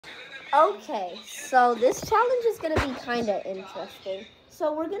Okay, so this challenge is going to be kind of interesting.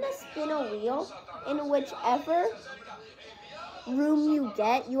 So we're going to spin a wheel in whichever room you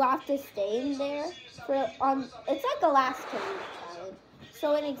get, you have to stay in there for it's like a last to leave challenge.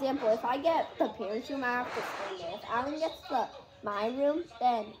 So an example, if I get the parents' room, I have to stay in there. If Alan gets my room,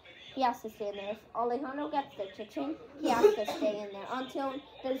 then he has to stay in there. If Alejandro gets the kitchen, he has to stay in there until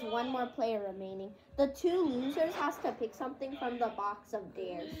there's one more player remaining. The two losers has to pick something from the box of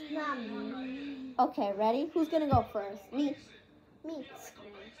dares. Okay, ready? Who's gonna go first? Me.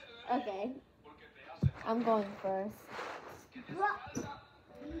 Okay. I'm going first.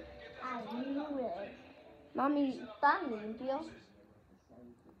 Mami, ¿está limpio?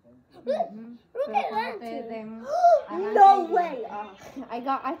 No way!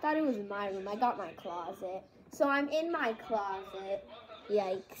 I thought it was my room. I got my closet. So I'm in my closet.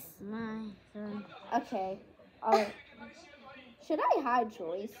 Yikes. My turn. Okay. Should I hide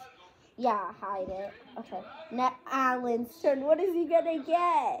Joyce? Yeah, hide it. Okay. Now Alan's turn. What is he gonna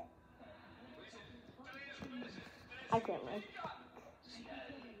get? I can't wait.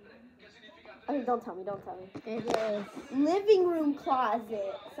 Okay, don't tell me. It is Living room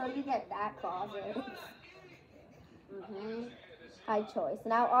closet. So you get that closet. High choice.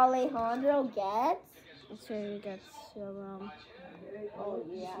 Now Alejandro gets. sure you get your room. Oh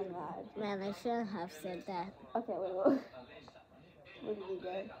yeah, God. Man, I shouldn't have said that. Okay, wait. What did you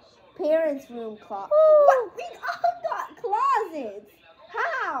get? Parents' room closet. What? We all got closets.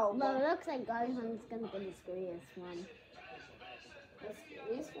 How? But it looks like Alejandro's gonna get the scariest one.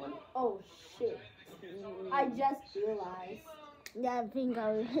 This one? Oh shit. I just realized. Yeah, I think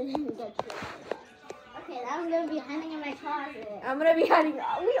I get it. Okay, now I'm gonna be hiding in my closet. I'm gonna be hiding.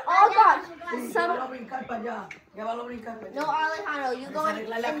 We all got some. No, Alejandro, you go in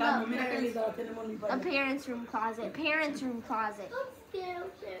the parents' room closet. Parents' room closet.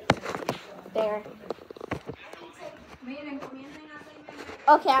 There.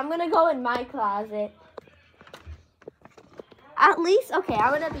 Okay, I'm gonna go in my closet. At least, okay,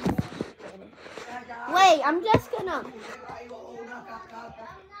 I'm gonna be. Wait, I'm just gonna.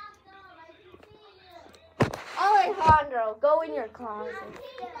 Alejandro, go in your closet.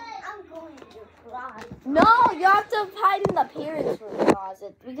 I'm going to cry. No, you have to hide in the parents' room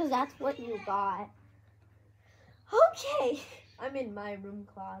closet because that's what you got. Okay, I'm in my room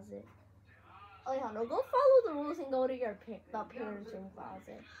closet. Alejandro, go follow the rules and go to the parents' room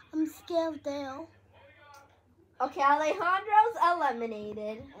closet. I'm scared now. Okay, Alejandro's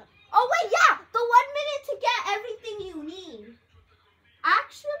eliminated. Oh wait, yeah, the 1 minute to get everything you need.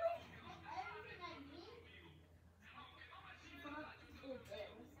 Actually.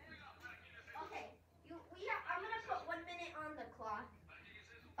 Okay, I'm gonna put 1 minute on the clock.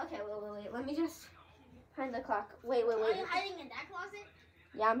 Okay, wait. Let me just find the clock. Wait. Are you hiding in that closet?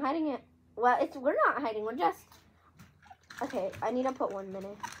 Yeah, I'm hiding it. Well, we're not hiding. We're just. Okay, I need to put 1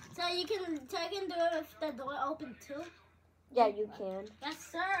 minute. So you can do it with the door open too? Yeah, you can. Yes,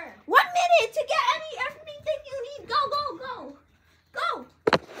 sir. 1 minute to get everything you need. Go.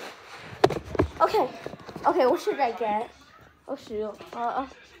 Okay, what should I get? Oh shoot. I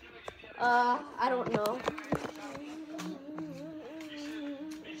don't know.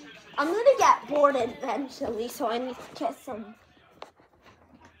 I'm gonna get bored eventually, so I need to get some.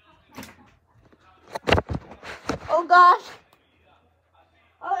 Oh gosh.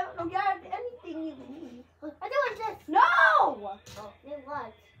 Oh, I don't get anything you need. I do this. No! Oh, it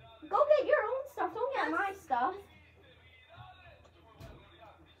was. Go get your own stuff. Don't get my stuff.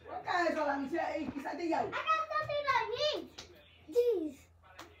 I got something I need. Jeez.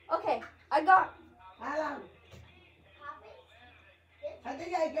 Okay, I got. Alan, a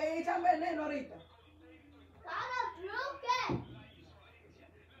ti hay que ir a veneno ahorita.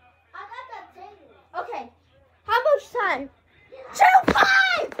 Okay, how much time? 2,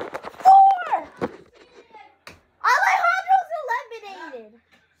 5, 4. Alejandro's eliminated.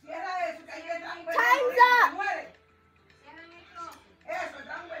 Time's up.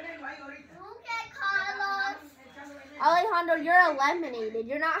 Alejandro, you're eliminated.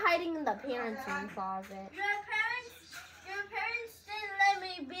 You're not hiding in the parents' room closet. Your parents didn't let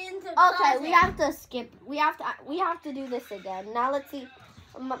me be into the Okay, closet. we have to skip. We have to do this again. Now let's see.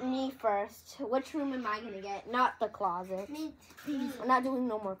 Me first. Which room am I gonna get? Not the closet. Me We're not doing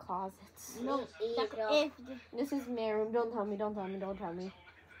no more closets. No, If this is my room, don't tell me. No!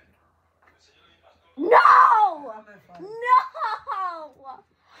 I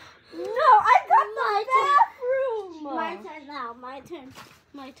got the bathroom. My turn now. My turn.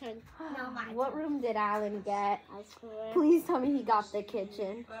 No, my turn. What room did Alan get? I swear. Please tell me he got the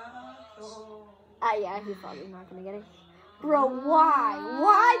kitchen. Yeah, he's probably not gonna get it. Bro, why?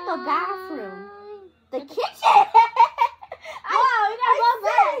 Why the bathroom? The kitchen! I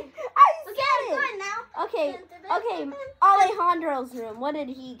said it! Okay, Alejandro's room. What did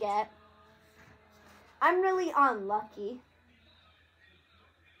he get? I'm really unlucky.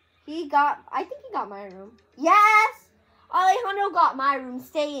 I think he got my room. Yes! Alejandro got my room.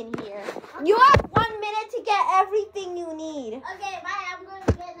 Stay in here. Okay. You have 1 minute to get everything you need. Okay, bye. I'm going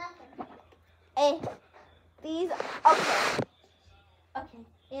to get nothing. Hey, these, okay. Okay,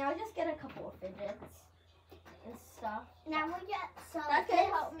 and I'll just get a couple of fidgets and stuff. Now we get some. That's going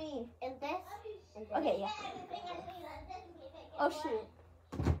to help me. And this. And this. Okay, yeah. Oh, shoot.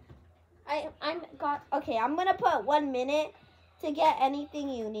 Okay, I'm going to put 1 minute to get anything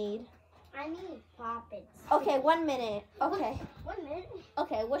you need. I need poppets. Okay, 1 minute. Okay. 1 minute?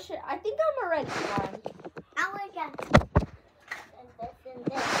 Okay, I think I'm already done. I will get and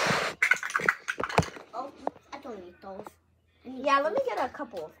this. Oh, I don't need those. Yeah, let me get a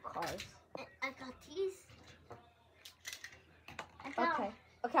couple of cars. I got these.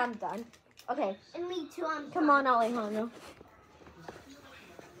 Okay, I'm done. Okay. And me too, Come on, Alejandro.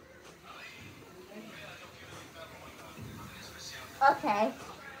 Okay.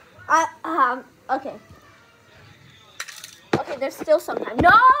 Okay. Okay, there's still some time.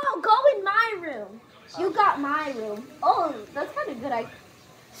 No, go in my room. You got my room. Oh, that's kind of good.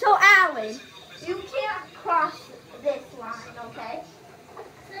 So, Alan, you can't cross this line, okay?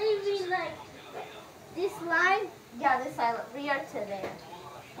 So you mean like this line? Yeah, this line, rear to there.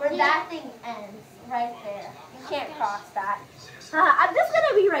 Where that thing ends, right there. You can't cross that. I'm just going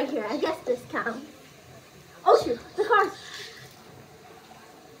to be right here. I guess this counts. Oh, shoot. The cars.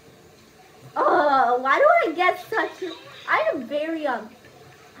 Oh, why do I get such a... I am very, how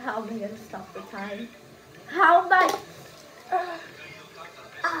am I going to stop the time? How am I...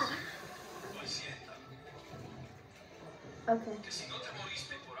 Okay.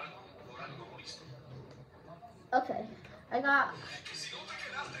 Okay. I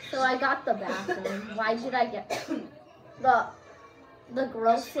got the bathroom. Why did I get the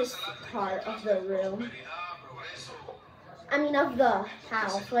grossest part of the room? I mean, of the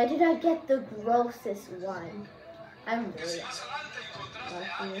house. Why did I get the grossest one? I'm really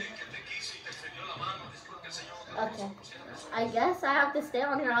lucky. Okay. I guess I have to stay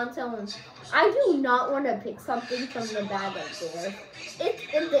on here until... I do not want to pick something from the bag of there. It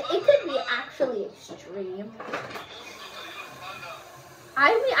could be actually extreme.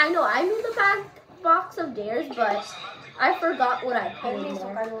 I knew the box of dares, but I forgot what I put in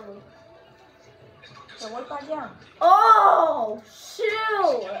there. Oh,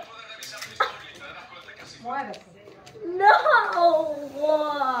 shoot! No!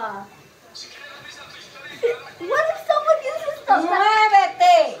 What if someone uses the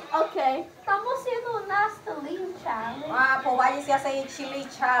 ¡Muévete! Okay. Estamos haciendo un Nastaline challenge. Pues váyase a hacer chili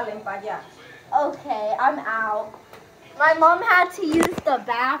challenge para allá. Okay, I'm out. My mom had to use the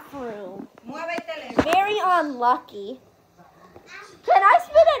bathroom. Muévete. Very unlucky. Can I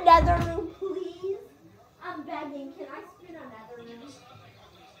spin another room, please? I'm begging. Can I spin another room?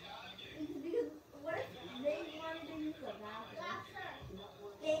 Because what if they wanted to use the bathroom?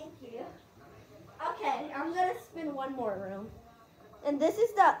 Thank you. Okay, I'm gonna spin one more room. And this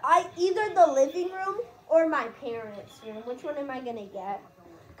is either the living room or my parents' room. Which one am I gonna get?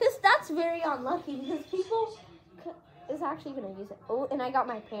 Because that's very unlucky because people is actually gonna use it. Oh, and I got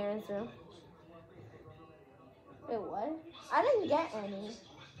my parents' room. Wait, what? I didn't get any.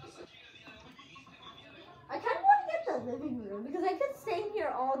 I kind of want to get the living room because I could stay here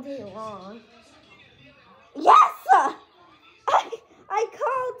all day long. Yes! I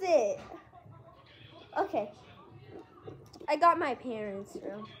called it. Okay. I got my parents'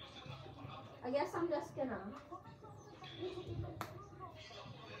 room. I guess I'm just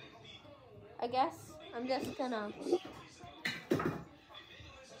gonna...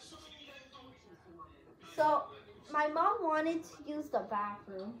 So, my mom wanted to use the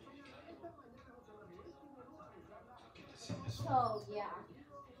bathroom. So, yeah.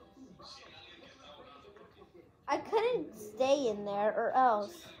 I couldn't stay in there or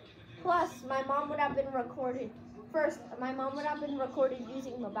else. Plus, my mom would have been recorded. First, my mom would have been recorded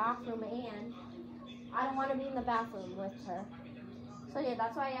using the bathroom, and I don't want to be in the bathroom with her. So yeah,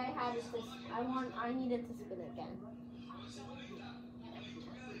 that's why I had it. I needed to spin again.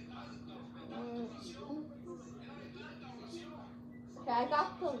 Okay, I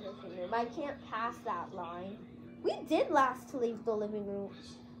got the living room. I can't pass that line. We did last to leave the living room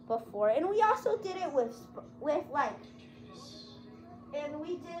before, and we also did it with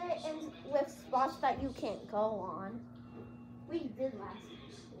spots that you can't go on. We did last.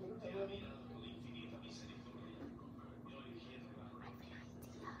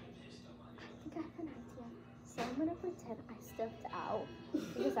 have an idea. So I'm gonna pretend I stepped out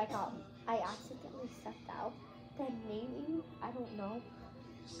because I accidentally stepped out. Then maybe, I don't know,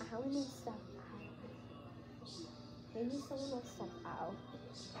 Alan will step out. Maybe someone will step out.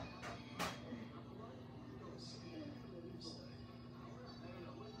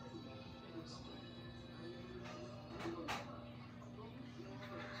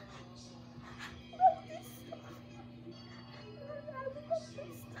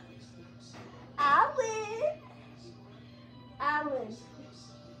 Alan! Alan!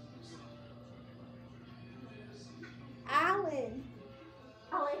 Alan!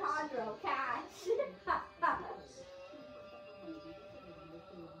 Alejandro, catch!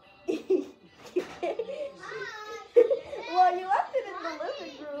 Well, you left it in the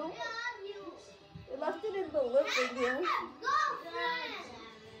living room. You left it in the living room.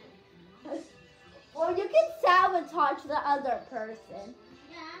 Well, you can sabotage the other person,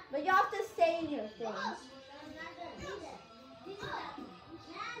 but you have to stay in your things.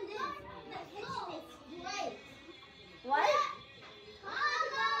 What?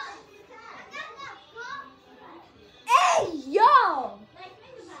 Hey, yo!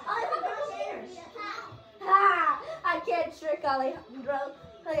 Ha! I can't trick Alejandro.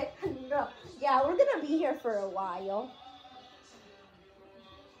 Alejandro. Yeah, we're gonna be here for a while.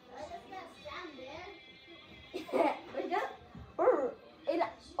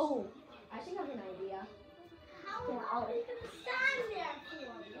 Oh, I think I have an idea.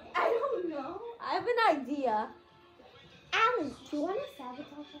 I don't know. I have an idea. Alan, do you want to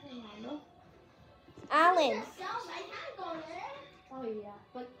sabotage Alejandro? Alan. Oh yeah,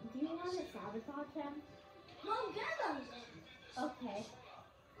 but do you want to sabotage him? Okay.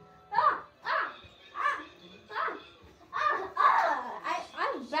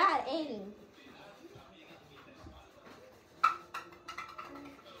 I'm bad aiming.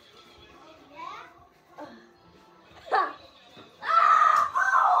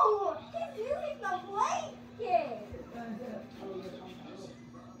 Oh! He's using the blanket.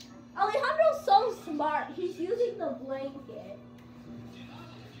 Alejandro's so smart. He's using the blanket.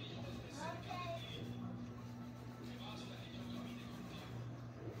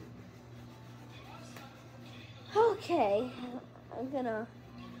 Okay, I don't know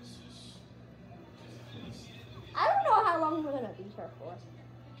how long we're gonna be here for.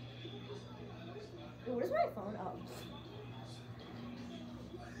 Ooh, where's my phone? Oh.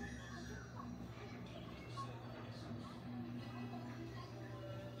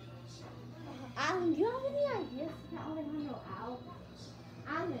 Alan, do you have any ideas to get Alejandro out?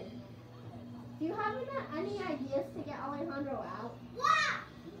 Alan, do you have any ideas to get Alejandro out?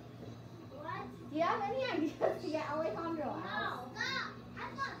 Do you have any ideas to get Alejandro out?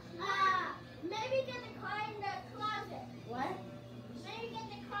 Maybe get the car in the closet. What? Maybe get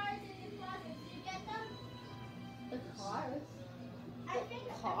the cars in the closet. Did you get them? The cars? I think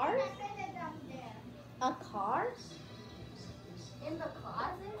Cars? I think it down there. A car? In the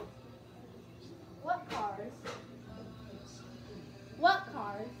closet? What cars? What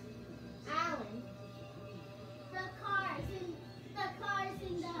cars? Alan. The cars in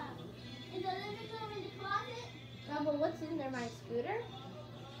the living room in the closet. No, but what's in there? My scooter?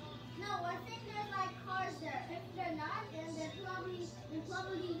 No, I think there's like cars there. If they're not, then they're probably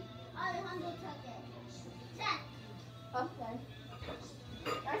Alejandro took it. Check. Okay.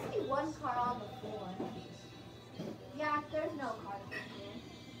 I see one car on the floor. Yeah, there's no cars in here.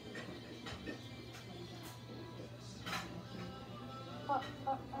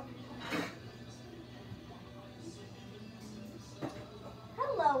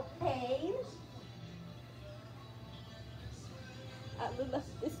 Hello, Paige. I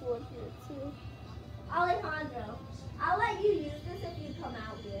left this one here too. Alejandro, I'll let you use this if you come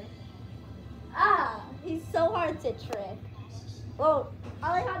out here. Ah, he's so hard to trick. Well,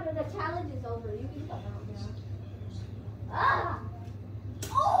 Alejandro, the challenge is over. You can come out now. Ah!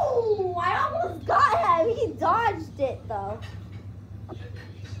 Oh, I almost got him. He dodged it though.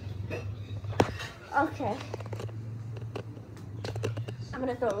 Okay. I'm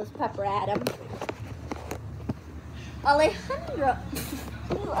gonna throw this pepper at him. Alejandro,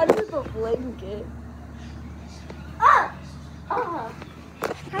 he's under the blanket. Ah! Ah!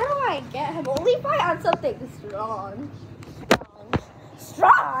 How do I get him? Only if I had something strong.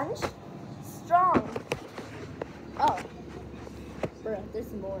 Strong? Oh. Bruh,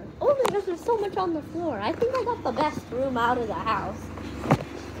 there's more. Oh my gosh, there's so much on the floor. I think I got the best room out of the house.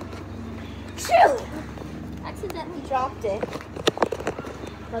 Shoot! Accidentally dropped it.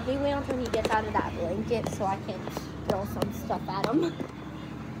 But be wait until he gets out of that blanket so I can throw some stuff at him.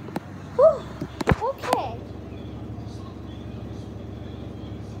 Whew. Okay.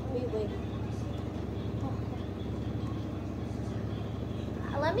 Wait.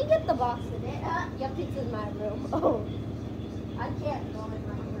 let me get the box in it. Yep, it's in my room. Oh, I can't go in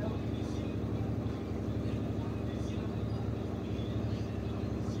my room.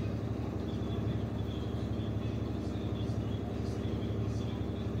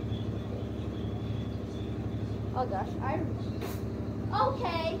 Oh gosh,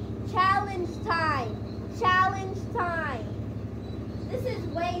 okay, challenge time. Challenge time. This is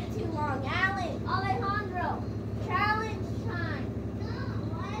way too long. Alan, Alejandro, challenge time.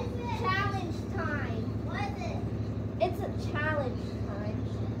 What is it? Challenge time. What is it? It's a challenge time.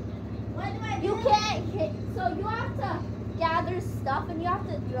 What do I do? You can't hit, so you have to gather stuff and you have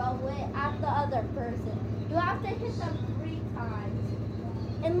to throw it at the other person. You have to hit them 3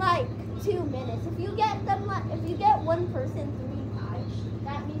 times in like 2 minutes. If you get them, if you get one person 3 times,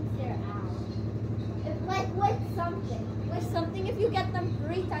 that means they're out. If like with something, if you get them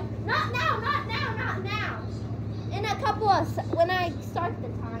 3 times, not now, not now, not now. In a couple of, when I start the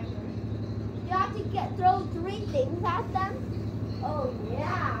timer, you have to throw 3 things at them. Oh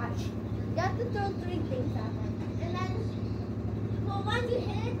yeah, you have to throw 3 things at them, and then, Well, once you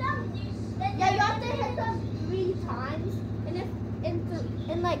hit them, then yeah, you have to hit them 3 times, and if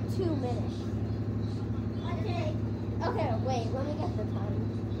in like 2 minutes. Okay. Okay, wait, let me get the time.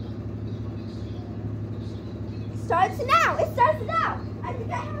 Starts now. It starts now. I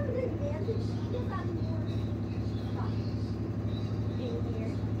think I have an advantage because I'm more stuck in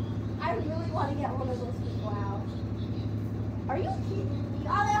here. I really want to get one of those people out. Are you kidding me?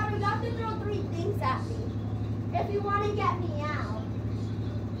 Alejandro, you have to throw 3 things at me if you want to get me out.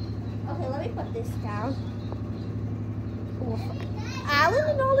 Okay, let me put this down. Oof. Alan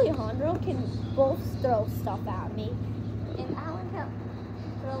and Alejandro can both throw stuff at me. And Alan can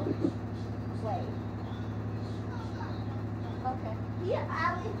throw. Wait. Okay. Yeah,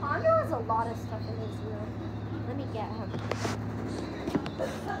 Alejandro has a lot of stuff in his room. Let me get him.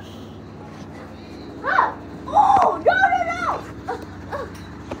 Ah! Oh, no!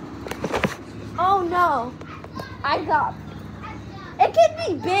 Oh, no. I got. It can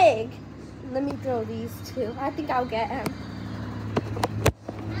be big. Let me throw these 2. I think I'll get him.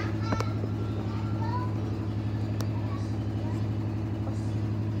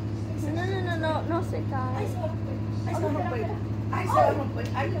 No se cae. Ahí se va a romper. Ahí se va a romper.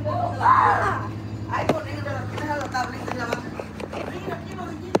 Ahí se va a romper. Ah! Ahí ponerle la tienes a la tableta en la mano. Mira, aquí lo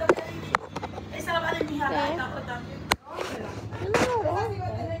viejito, mira ahí. Esa la va de mi hija. Ahí está pues también.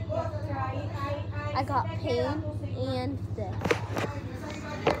 I got pain and this.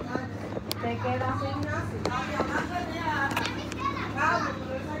 Te quedas sin nada.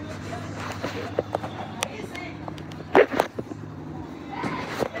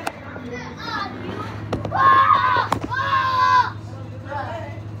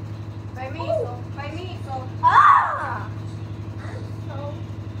 Permiso. Ah! I'm so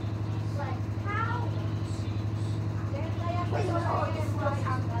like how? Wait, no, this was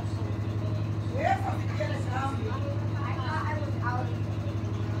how much. Esa si quieres cambio. I thought I was out of it.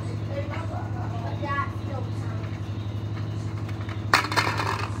 But that still counts.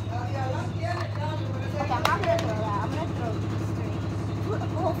 Okay, I'm not gonna throw that. I'm gonna throw these 3.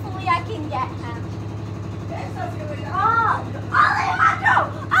 Hopefully I can get him. Oh! Alejandro!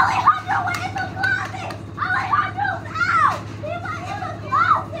 Alejandro went in the closet! Alejandro's out! He went in the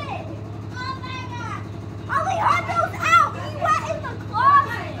closet! Oh my God. Alejandro's out! He went in the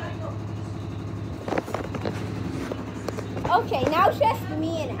closet! Okay, now it's just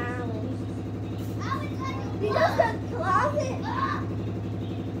me and Alan. Because the closet... Ah!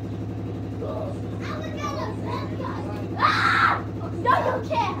 No, you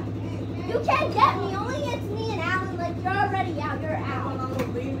can't! You can't get me. Only it's me and Alan. Like, you're already out. You're out.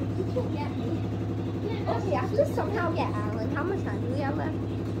 You can't get me. Okay, I have to somehow get Alan. How much time do we have left?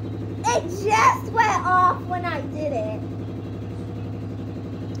 It just went off when I did it.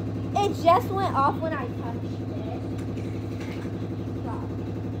 It just went off when I touched it. Stop.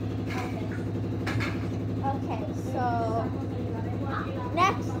 Okay, so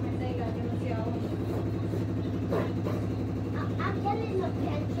next. I'm getting the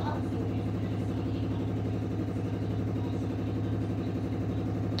pencil.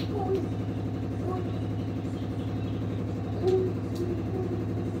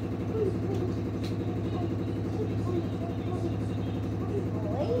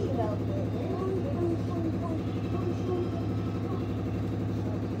 Wait a minute.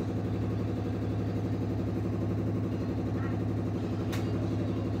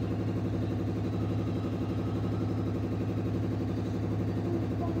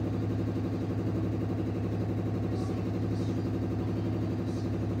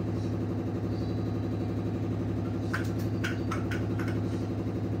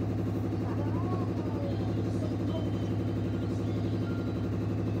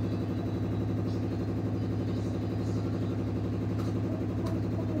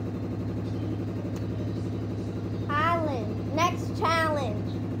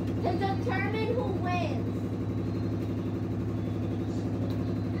 to determine who wins.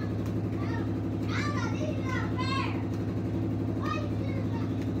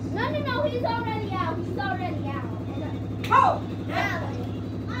 No, he's already out. He's already out. Oh!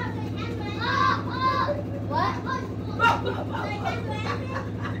 What?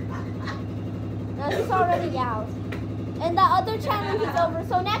 No, he's already out. And the other challenge is over.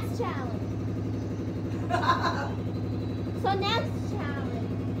 So next challenge. So next challenge.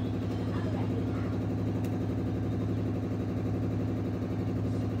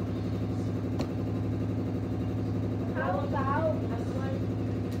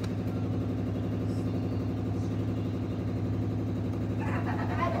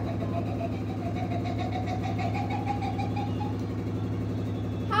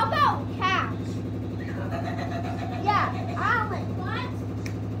 How about catch? Yeah, Alan. What?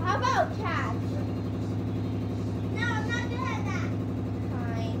 How about catch? No, I'm not good at that.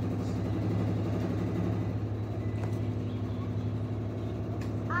 Fine.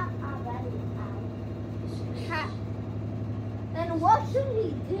 I'm already out. Catch. Then what should we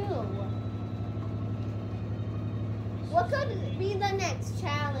do? What could be the next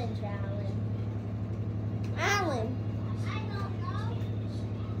challenge, Alan? Alan. I don't know.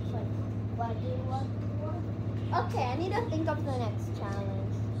 What do you want? Okay, I need to think of the next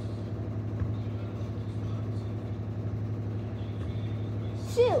challenge.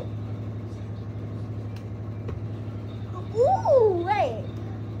 Shoot. Ooh, wait.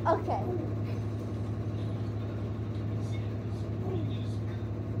 Okay.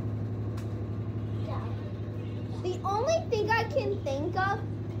 The only thing I can think of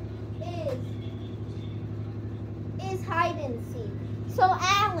is hide and seek. So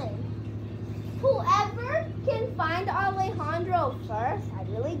Alan, whoever can find Alejandro first, I'm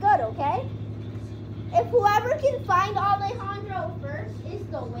really good, okay? If whoever can find Alejandro first is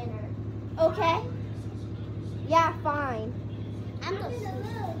the winner, okay? Yeah, fine. I'm gonna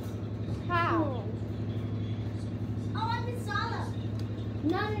lose. How? Oh, I'm in solo.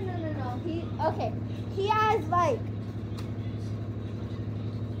 No. He has like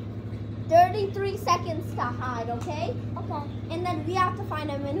 33 seconds to hide, okay? Okay. And then we have to find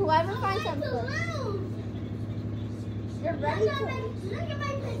him, and whoever finds him to first. lose. You're ready to. Look at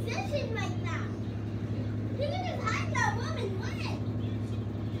my position right now. You can just hide that woman win.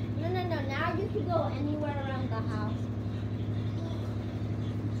 No. Now you can go anywhere around the house.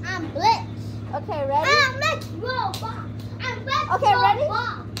 I'm Blitz. Okay, ready? I'm Blitz Robot. I'm Blitz Okay, ready?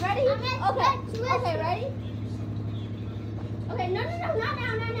 Robot. Ready? I'm Blitz Okay. Blitz. Okay, ready? Okay, no, not now.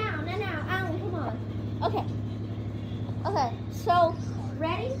 Alan, come on. Okay, so,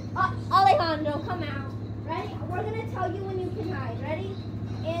 ready? Alejandro, come out. Ready? We're going to tell you when you can hide. Ready?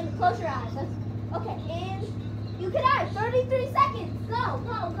 And close your eyes. Okay, and you can hide. 33 seconds. Go.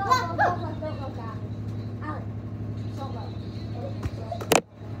 Alan, don't go.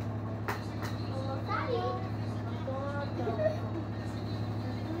 Daddy.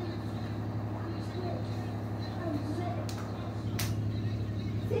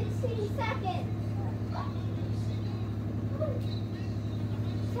 16 seconds.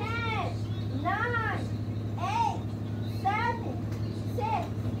 10, 9, 8, 7, 6,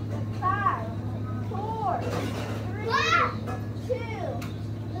 5, 4, 3, 2,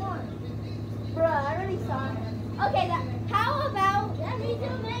 1. Bruh, I already saw him. Okay, how about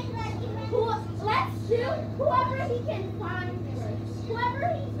let's do whoever he can find first. Whoever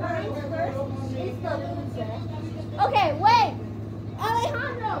he finds first is the loser. Okay, wait.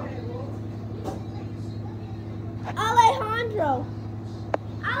 Alejandro!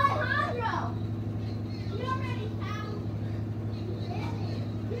 You already found it?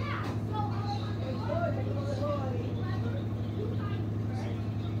 Yeah, so Alejandro, you find first.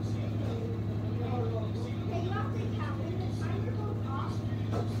 Okay, you have to count. When the timer goes off,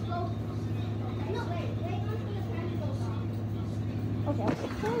 go. No, wait until the timer goes off. Okay.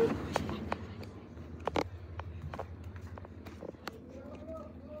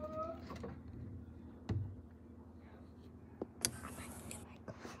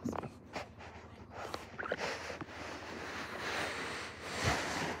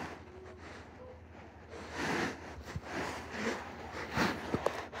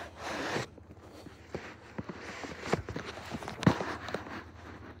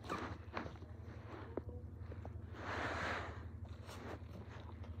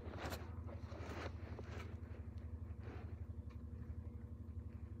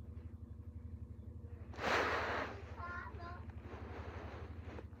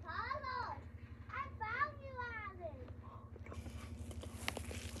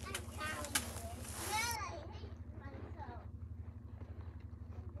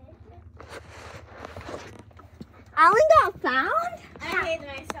 Alan got found? I hate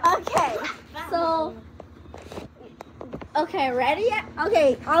myself. Okay, so, okay, ready?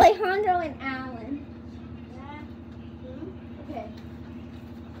 Okay, Alejandro and Alan. Okay.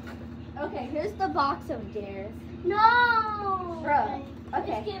 Okay, here's the box of dares. No. Bro,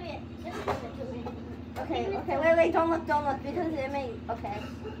 okay. Just give it. Just give it to me. Okay, wait, don't look, because it may, okay.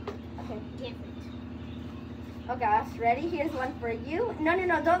 Give it. Oh gosh, ready? Here's one for you. No,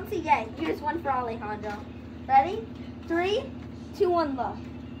 don't see yet. Here's one for Alejandro. Ready? 3, 2, 1, look.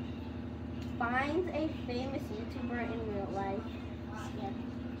 Find a famous YouTuber in real life.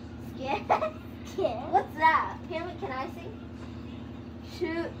 Skip. What's that? Can I see?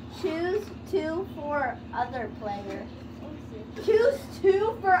 Choose 2 for other player. Choose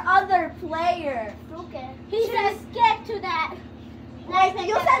 2 for other player. Okay. He says skip to that. Wait,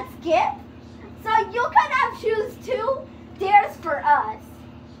 you said skip? So you could have choose 2 dares for us.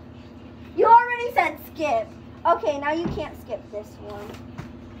 You already said skip. Okay, now you can't skip this one.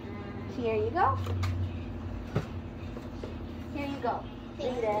 Here you go. Here you go.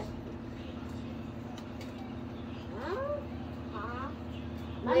 Read it.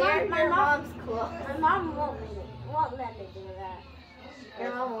 Wear your mom's clothes. My mom won't let me do that.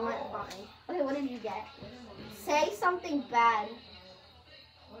 Your mom won't. Fine. Okay, what did you get? Say something bad.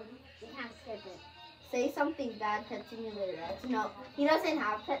 You can't skip it. Say something bad, pet simulator X. No, he doesn't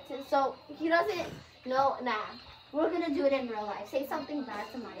have pet so he doesn't. No, nah. We're gonna do it in real life. Say something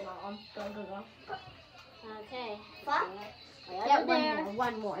bad to my mom. Go. Okay. Fuck. Get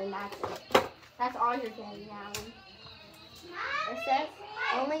one more, and that's it. That's all you're getting, Alan. It says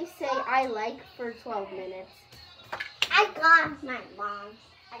only say I like for 12 minutes. I got my mom.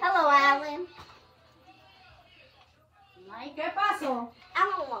 Hello, Alan. ¿Qué pasó? I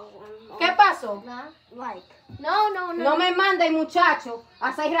don't want one more. ¿Qué pasó? Like. No. No me mande, muchacho, a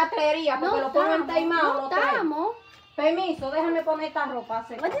hacer ratrería porque lo pongo en taimado. No estamos. Permiso, déjame poner esta ropa.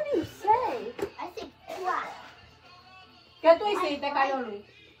 What did you say? I think what? ¿Qué tú hiciste, Carlos Luis?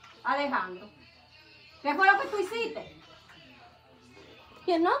 Alejandro. ¿Qué fue lo que tú hiciste?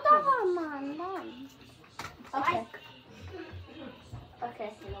 Que no estaba mandando. Okay.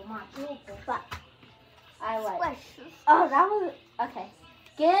 But I like. Oh, that was okay.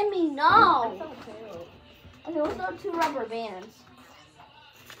 Give me no. Okay, we'll throw 2 rubber bands.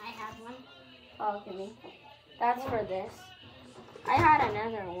 I have one. Oh, give me. That's for this. I had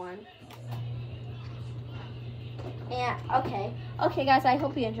another one. And okay, guys. I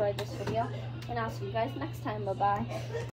hope you enjoyed this video, and I'll see you guys next time. Bye bye.